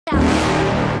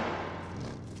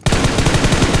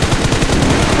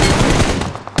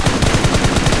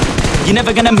you're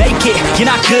never gonna make it. You're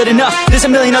not good enough, there's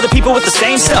a million other people with the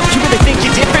same stuff. You really think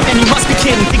you're different? Man, you must be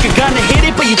kidding. Think you're gonna hit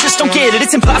it, but you just don't get it.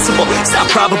 It's impossible, it's not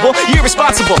probable, you're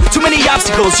irresponsible. Too many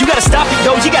obstacles, you gotta stop it,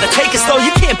 yo. You gotta take it slow,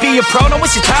 you can't be a pro, don't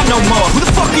waste your time no more. Who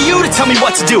the fuck are you to tell me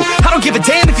what to do? I don't give a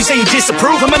damn if you say you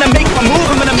disapprove. I'm gonna make my move,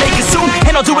 I'm gonna make it soon,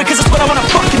 and I'll do it cause it's what I wanna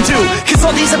fucking do. Cause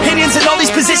all these opinions and all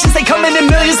these positions, they come in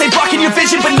millions, they blocking your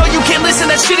vision. But no, you can't listen,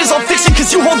 that shit is all fiction.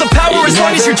 Cause you hold the power as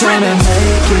long as you're dreaming.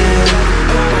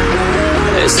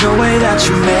 There's no way that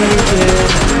you make it.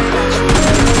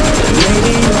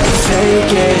 Maybe you can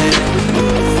fake it,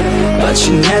 but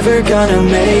you're never gonna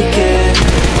make it.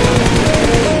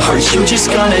 Are you just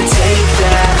gonna take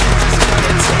that?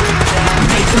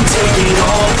 Make them take it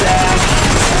all back.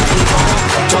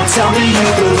 Don't tell me you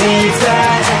believe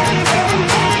that.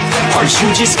 Are you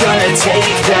just gonna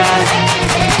take that?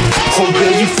 Or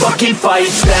will you fucking fight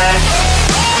back?